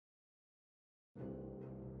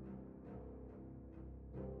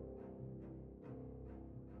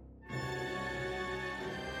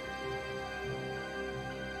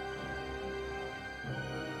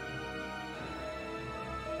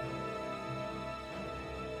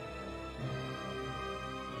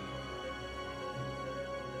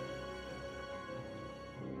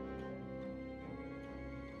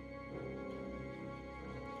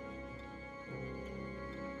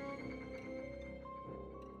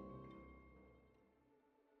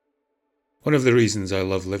One of the reasons I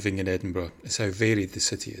love living in Edinburgh is how varied the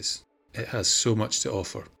city is. It has so much to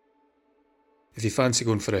offer. If you fancy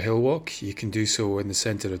going for a hill walk, you can do so in the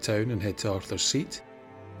centre of town and head to Arthur's Seat.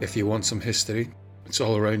 If you want some history, it's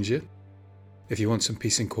all around you. If you want some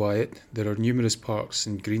peace and quiet, there are numerous parks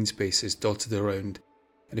and green spaces dotted around.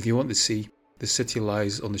 And if you want the sea, the city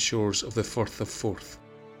lies on the shores of the Firth of Forth.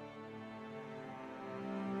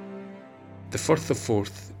 The Firth of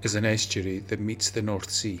Forth is an estuary that meets the North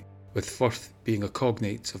Sea, with Firth being a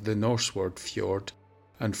cognate of the Norse word fjord,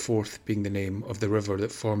 and Forth being the name of the river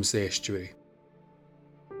that forms the estuary.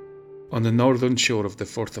 On the northern shore of the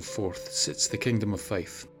Firth of Forth sits the Kingdom of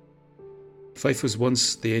Fife. Fife was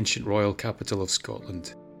once the ancient royal capital of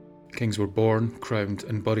Scotland. Kings were born, crowned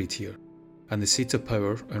and buried here, and the seat of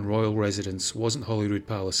power and royal residence wasn't Holyrood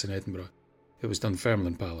Palace in Edinburgh, it was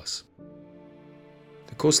Dunfermline Palace.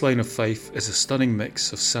 The coastline of Fife is a stunning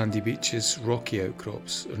mix of sandy beaches, rocky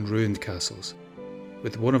outcrops and ruined castles,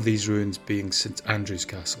 with one of these ruins being St Andrew's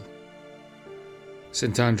Castle.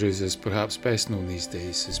 St Andrews is perhaps best known these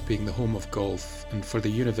days as being the home of golf and for the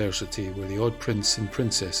university where the odd prince and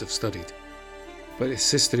princess have studied, but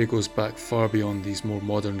its history goes back far beyond these more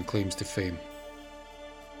modern claims to fame.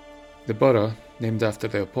 The borough, named after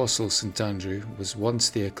the Apostle St Andrew, was once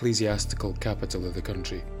the ecclesiastical capital of the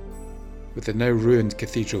country, with the now ruined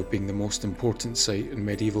cathedral being the most important site in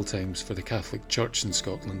medieval times for the Catholic Church in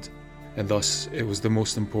Scotland, and thus it was the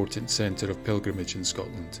most important centre of pilgrimage in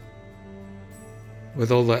Scotland.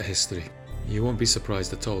 With all that history, you won't be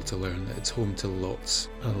surprised at all to learn that it's home to lots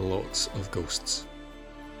and lots of ghosts.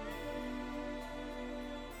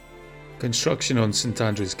 Construction on St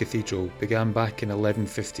Andrew's Cathedral began back in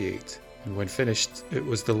 1158, and when finished, it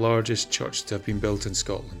was the largest church to have been built in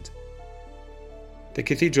Scotland. The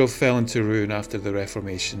cathedral fell into ruin after the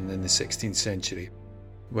Reformation in the 16th century,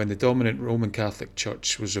 when the dominant Roman Catholic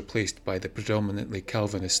Church was replaced by the predominantly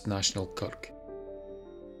Calvinist National Kirk.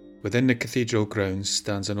 Within the cathedral grounds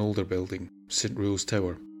stands an older building, St Rule's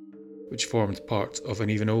Tower, which formed part of an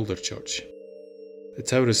even older church. The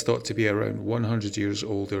tower is thought to be around 100 years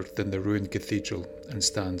older than the ruined cathedral and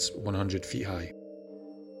stands 100 feet high.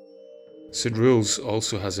 St Rule's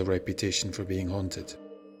also has a reputation for being haunted.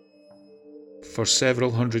 For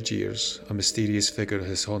several hundred years, a mysterious figure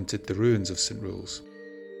has haunted the ruins of St Rule's.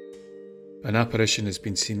 An apparition has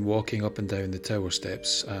been seen walking up and down the tower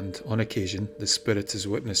steps, and, on occasion, the spirit is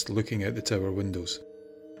witnessed looking out the tower windows.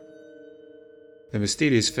 The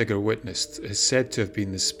mysterious figure witnessed is said to have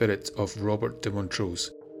been the spirit of Robert de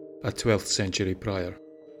Montrose, a 12th century prior.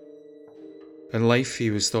 In life, he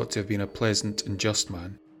was thought to have been a pleasant and just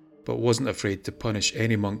man, but wasn't afraid to punish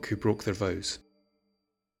any monk who broke their vows.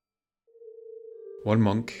 One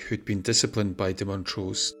monk, who'd been disciplined by de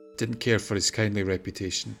Montrose, didn't care for his kindly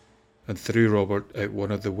reputation and threw Robert out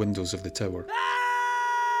one of the windows of the tower.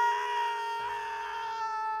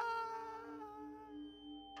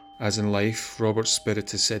 As in life, Robert's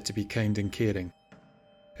spirit is said to be kind and caring.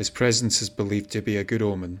 His presence is believed to be a good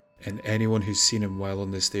omen, and anyone who's seen him while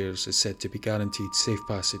on the stairs is said to be guaranteed safe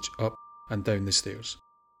passage up and down the stairs.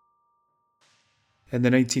 In the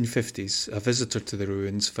 1950s, a visitor to the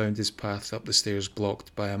ruins found his path up the stairs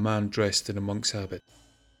blocked by a man dressed in a monk's habit.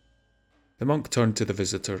 The monk turned to the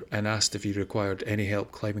visitor and asked if he required any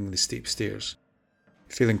help climbing the steep stairs.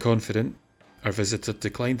 Feeling confident, our visitor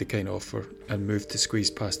declined the kind offer and moved to squeeze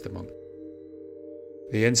past the monk.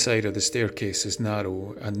 The inside of the staircase is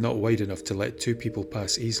narrow and not wide enough to let two people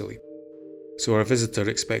pass easily, so our visitor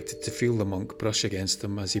expected to feel the monk brush against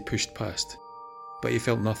him as he pushed past, but he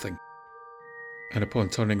felt nothing. And upon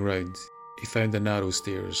turning round, he found the narrow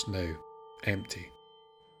stairs now empty.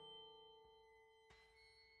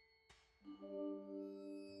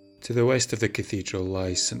 To the west of the cathedral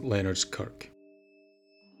lies St Leonard's Kirk.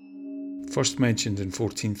 First mentioned in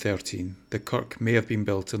 1413, the kirk may have been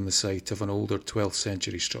built on the site of an older 12th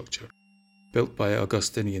century structure, built by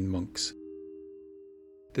Augustinian monks.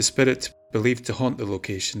 The spirit believed to haunt the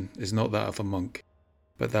location is not that of a monk,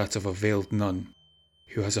 but that of a veiled nun,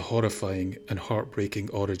 who has a horrifying and heartbreaking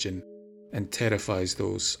origin and terrifies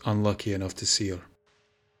those unlucky enough to see her.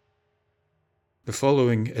 The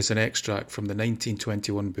following is an extract from the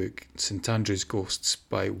 1921 book St Andrew's Ghosts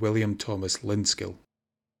by William Thomas Linskill.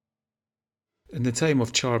 In the time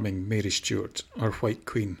of charming Mary Stuart, our White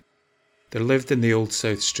Queen, there lived in the Old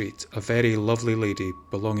South Street a very lovely lady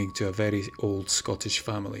belonging to a very old Scottish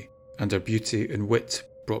family, and her beauty and wit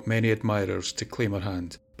brought many admirers to claim her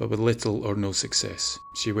hand, but with little or no success,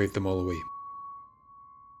 she waved them all away.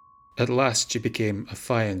 At last she became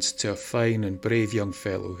affianced to a fine and brave young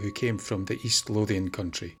fellow who came from the East Lothian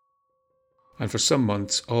country, and for some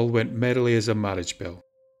months all went merrily as a marriage bell.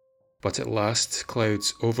 but at last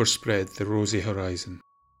clouds overspread the rosy horizon.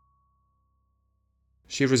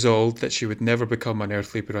 She resolved that she would never become an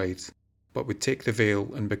earthly bride, but would take the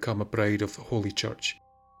veil and become a bride of Holy Church,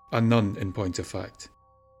 a nun in point of fact.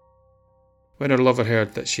 When her lover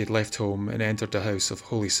heard that she had left home and entered the house of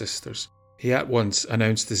Holy Sisters, he at once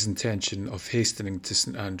announced his intention of hastening to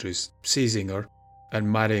St Andrews, seizing her,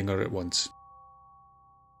 and marrying her at once.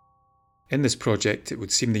 In this project, it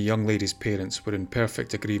would seem the young lady's parents were in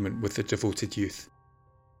perfect agreement with the devoted youth.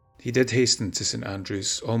 He did hasten to St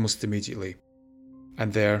Andrews almost immediately,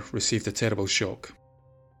 and there received a terrible shock.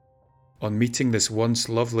 On meeting this once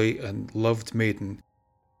lovely and loved maiden,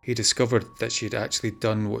 he discovered that she had actually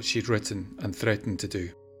done what she had written and threatened to do.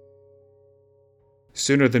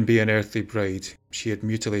 Sooner than be an earthly bride, she had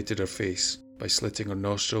mutilated her face by slitting her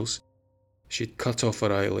nostrils. She had cut off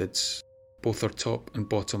her eyelids, both her top and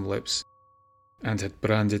bottom lips, and had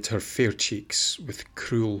branded her fair cheeks with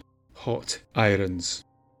cruel, hot irons.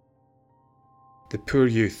 The poor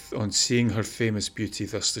youth, on seeing her famous beauty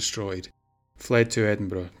thus destroyed, fled to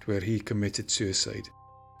Edinburgh, where he committed suicide,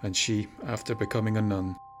 and she, after becoming a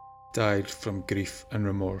nun, died from grief and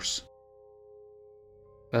remorse.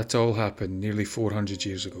 That all happened nearly 400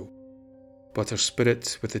 years ago, but her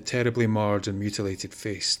spirit, with the terribly marred and mutilated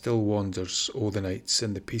face, still wanders all the nights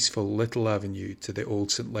in the peaceful little avenue to the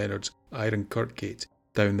old St Leonard's iron kirk gate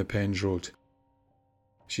down the Penge Road.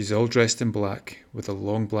 She's all dressed in black, with a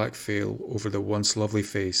long black veil over the once lovely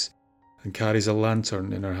face, and carries a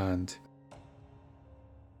lantern in her hand.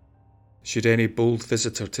 Should any bold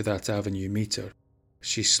visitor to that avenue meet her,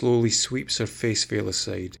 she slowly sweeps her face veil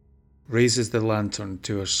aside, raises the lantern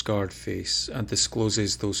to her scarred face, and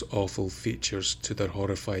discloses those awful features to their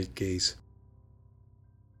horrified gaze.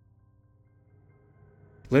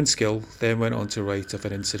 Linskill then went on to write of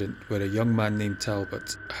an incident where a young man named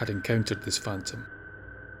Talbot had encountered this phantom.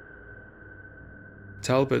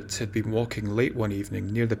 Talbot had been walking late one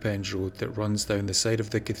evening near the Penge Road that runs down the side of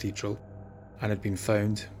the cathedral, and had been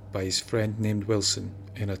found by his friend named Wilson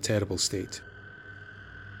in a terrible state.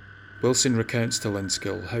 Wilson recounts to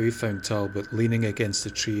Linskill how he found Talbot leaning against a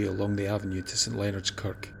tree along the avenue to St Leonard's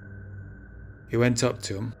Kirk. He went up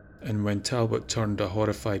to him, and when Talbot turned a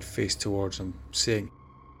horrified face towards him, saying,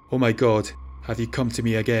 "Oh my God, have you come to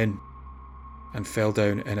me again?" and fell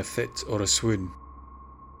down in a fit or a swoon.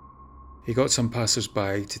 He got some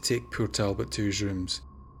passers-by to take poor Talbot to his rooms.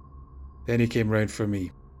 Then he came round for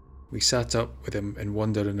me. We sat up with him in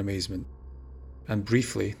wonder and amazement, and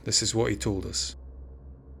briefly this is what he told us.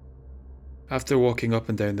 After walking up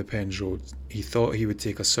and down the Penge Road, he thought he would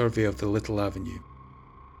take a survey of the little avenue,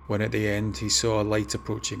 when at the end he saw a light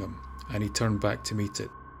approaching him, and he turned back to meet it.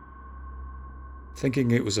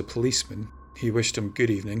 Thinking it was a policeman, he wished him good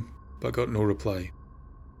evening, but got no reply.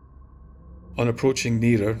 On approaching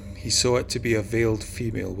nearer, he saw it to be a veiled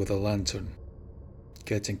female with a lantern.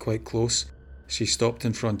 Getting quite close, she stopped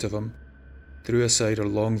in front of him, threw aside her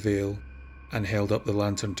long veil, and held up the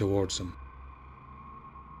lantern towards him.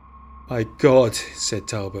 "My God," said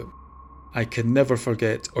Talbot, "I can never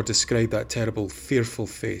forget or describe that terrible, fearful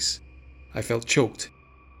face. I felt choked.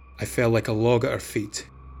 I fell like a log at her feet.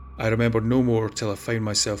 I remember no more till I found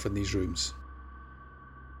myself in these rooms."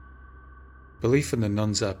 Belief in the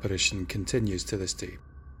nun's apparition continues to this day.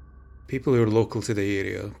 People who are local to the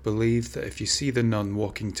area believe that if you see the nun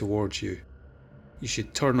walking towards you, you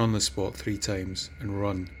should turn on the spot 3 times and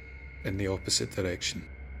run in the opposite direction.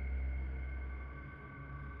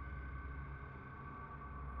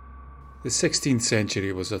 The 16th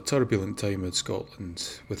century was a turbulent time in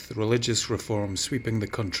Scotland, with religious reform sweeping the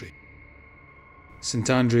country. St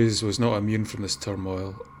Andrews was not immune from this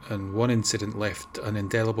turmoil, and one incident left an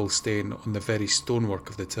indelible stain on the very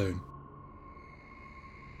stonework of the town.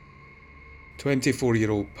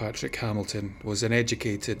 24-year-old Patrick Hamilton was an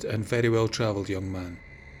educated and very well-travelled young man.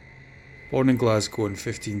 Born in Glasgow in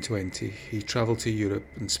 1520, he travelled to Europe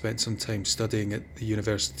and spent some time studying at the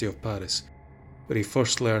University of Paris, where he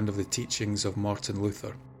first learned of the teachings of Martin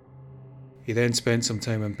Luther. He then spent some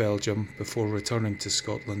time in Belgium before returning to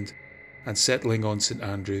Scotland and settling on St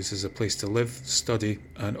Andrews as a place to live, study,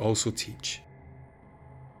 and also teach.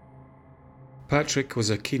 Patrick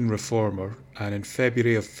was a keen reformer, and in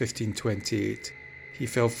February of 1528 he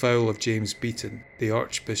fell foul of James Beaton, the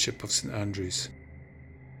Archbishop of St Andrews.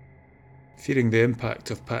 Fearing the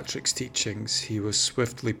impact of Patrick's teachings, he was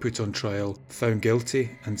swiftly put on trial, found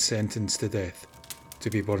guilty, and sentenced to death, to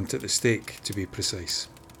be burnt at the stake, to be precise.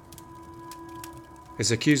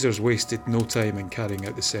 His accusers wasted no time in carrying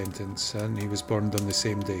out the sentence, and he was burned on the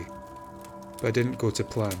same day. But it didn't go to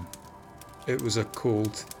plan. It was a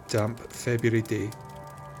cold, damp February day,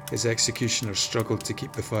 His executioner struggled to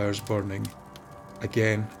keep the fires burning.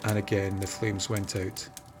 Again and again the flames went out.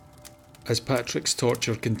 As Patrick's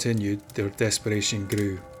torture continued, their desperation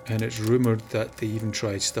grew, and it's rumoured that they even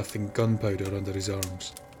tried stuffing gunpowder under his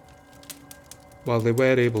arms. While they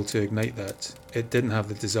were able to ignite that, it didn't have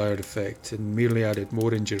the desired effect and merely added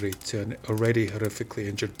more injury to an already horrifically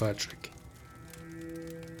injured Patrick.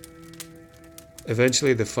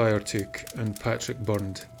 Eventually the fire took and Patrick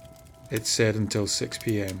burned. It's said until 6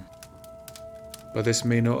 p.m. But this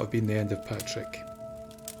may not have been the end of Patrick.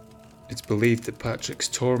 It's believed that Patrick's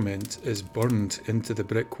torment is burned into the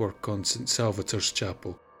brickwork on St Salvator's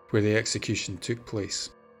Chapel, where the execution took place.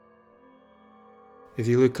 If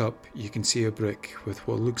you look up, you can see a brick with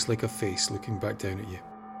what looks like a face looking back down at you.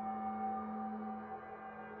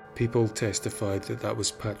 People testified that that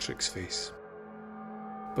was Patrick's face.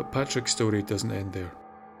 But Patrick's story doesn't end there.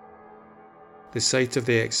 The site of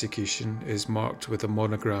the execution is marked with a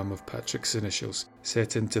monogram of Patrick's initials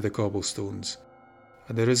set into the cobblestones,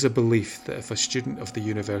 and there is a belief that if a student of the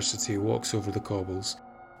university walks over the cobbles,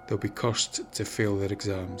 they'll be cursed to fail their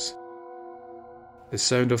exams. The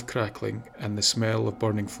sound of crackling and the smell of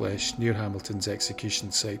burning flesh near Hamilton's execution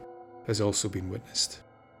site has also been witnessed.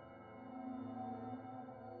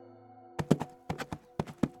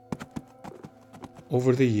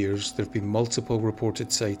 Over the years, there have been multiple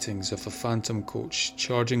reported sightings of a phantom coach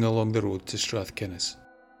charging along the road to Strathkinnis,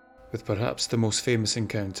 with perhaps the most famous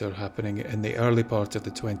encounter happening in the early part of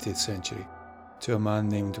the 20th century to a man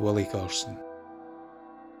named Willie Carson.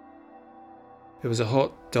 It was a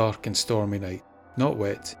hot, dark and stormy night, not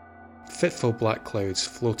wet. Fitful black clouds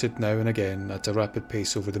floated now and again at a rapid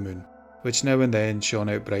pace over the moon, which now and then shone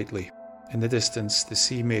out brightly. In the distance, the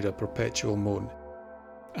sea made a perpetual moan,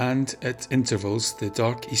 and at intervals the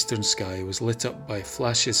dark eastern sky was lit up by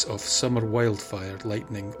flashes of summer wildfire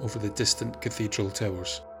lightning over the distant cathedral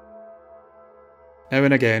towers. Now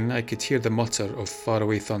and again I could hear the mutter of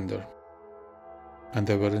faraway thunder, and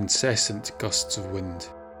there were incessant gusts of wind.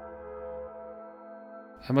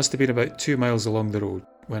 I must have been about 2 miles along the road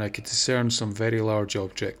when I could discern some very large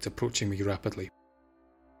object approaching me rapidly.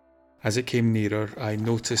 As it came nearer, I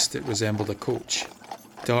noticed it resembled a coach.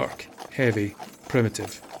 Dark, heavy,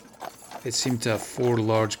 primitive. It seemed to have 4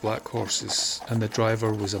 large black horses, and the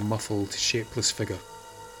driver was a muffled, shapeless figure.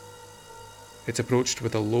 It approached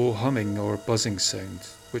with a low humming or buzzing sound,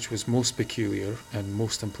 which was most peculiar and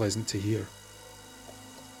most unpleasant to hear.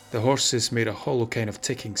 The horses made a hollow kind of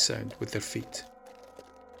ticking sound with their feet.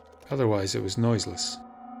 Otherwise it was noiseless.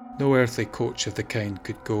 No earthly coach of the kind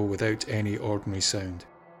could go without any ordinary sound.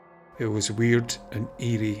 It was weird and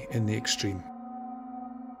eerie in the extreme.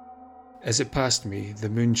 As it passed me, the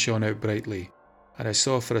moon shone out brightly, and I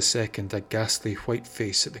saw for a second a ghastly white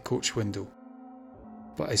face at the coach window.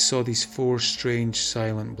 But I saw these 4 strange,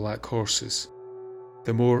 silent black horses,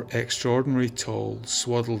 the more extraordinary tall,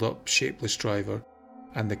 swaddled-up, shapeless driver,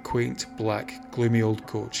 and the quaint, black, gloomy old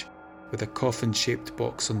coach with a coffin-shaped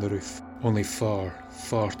box on the roof, only far,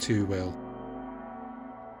 far too well.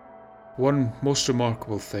 One most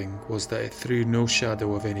remarkable thing was that it threw no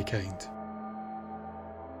shadow of any kind.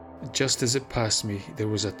 Just as it passed me, there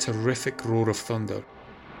was a terrific roar of thunder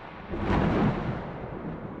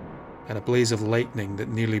and a blaze of lightning that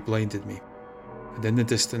nearly blinded me, and in the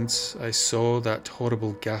distance I saw that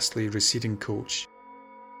horrible, ghastly, receding coach.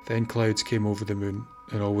 Then clouds came over the moon,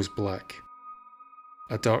 and all was black.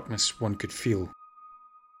 A darkness one could feel.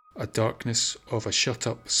 A darkness of a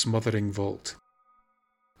shut-up, smothering vault.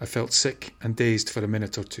 I felt sick and dazed for a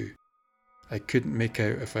minute or two. I couldn't make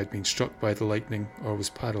out if I'd been struck by the lightning or was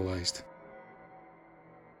paralysed.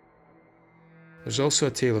 There's also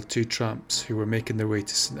a tale of 2 tramps who were making their way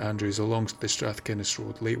to St Andrews along the Strathkinnis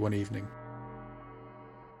Road late one evening.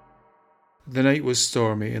 The night was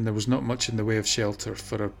stormy and there was not much in the way of shelter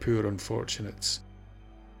for our poor unfortunates.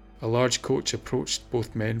 A large coach approached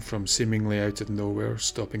both men from seemingly out of nowhere,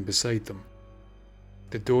 stopping beside them.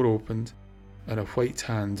 The door opened, and a white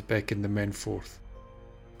hand beckoned the men forth,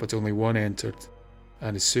 but only one entered,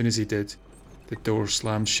 and as soon as he did, the door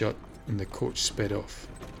slammed shut and the coach sped off.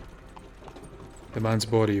 The man's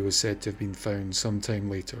body was said to have been found some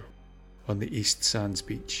time later, on the East Sands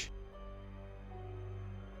beach.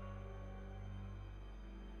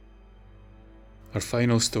 Our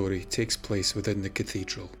final story takes place within the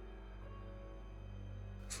cathedral.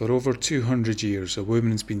 For over 200 years, a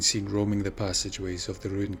woman's been seen roaming the passageways of the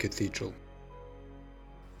ruined cathedral.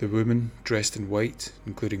 The woman, dressed in white,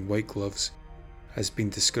 including white gloves, has been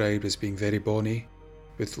described as being very bonny,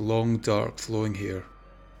 with long, dark, flowing hair,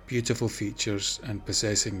 beautiful features, and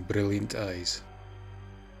possessing brilliant eyes.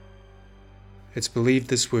 It's believed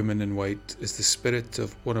this woman in white is the spirit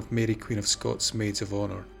of one of Mary Queen of Scots' maids of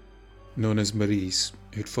honour, known as Maries,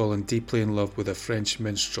 who'd fallen deeply in love with a French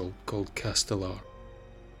minstrel called Castellar.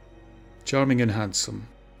 Charming and handsome,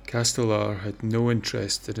 Castellar had no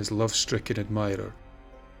interest in his love-stricken admirer.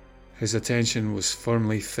 His attention was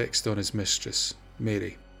firmly fixed on his mistress,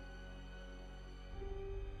 Mary.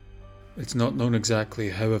 It's not known exactly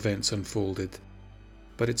how events unfolded,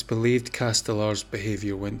 but it's believed Castellar's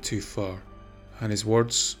behaviour went too far, and his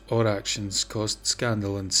words or actions caused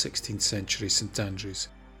scandal in 16th century St Andrews,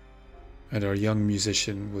 and our young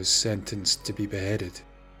musician was sentenced to be beheaded.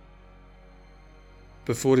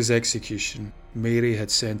 Before his execution, Mary had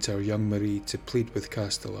sent our young Marie to plead with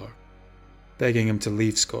Castellar, begging him to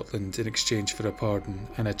leave Scotland in exchange for a pardon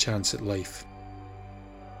and a chance at life.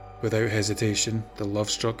 Without hesitation, the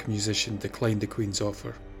love-struck musician declined the Queen's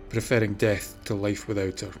offer, preferring death to life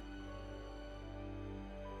without her.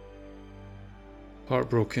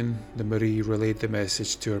 Heartbroken, the Marie relayed the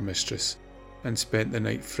message to her mistress and spent the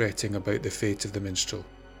night fretting about the fate of the minstrel,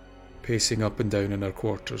 pacing up and down in her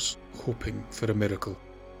quarters, hoping for a miracle.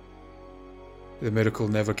 The miracle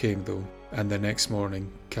never came though, and the next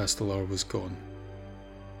morning Castellar was gone.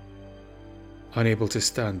 Unable to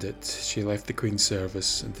stand it, she left the Queen's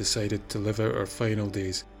service and decided to live out her final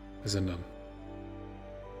days as a nun.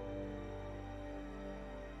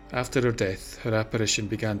 After her death, her apparition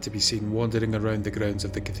began to be seen wandering around the grounds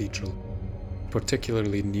of the cathedral,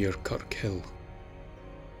 particularly near Kirk Hill.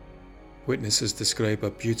 Witnesses describe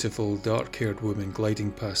a beautiful, dark-haired woman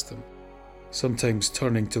gliding past them, sometimes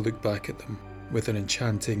turning to look back at them with an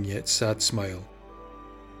enchanting yet sad smile.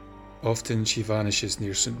 Often she vanishes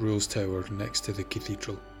near St Rule's Tower next to the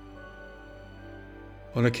cathedral.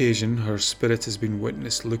 On occasion, her spirit has been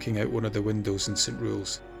witnessed looking out one of the windows in St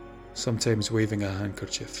Rule's, sometimes waving a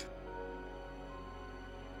handkerchief.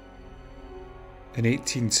 In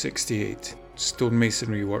 1868,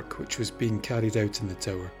 stonemasonry work which was being carried out in the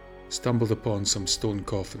tower stumbled upon some stone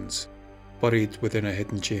coffins, buried within a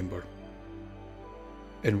hidden chamber.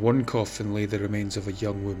 In one coffin lay the remains of a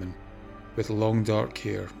young woman, with long dark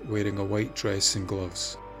hair, wearing a white dress and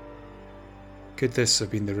gloves. Could this have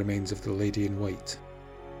been the remains of the Lady in White?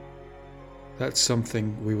 That's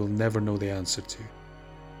something we will never know the answer to.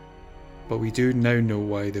 But we do now know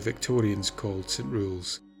why the Victorians called St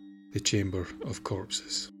Rule's the Chamber of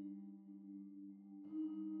Corpses.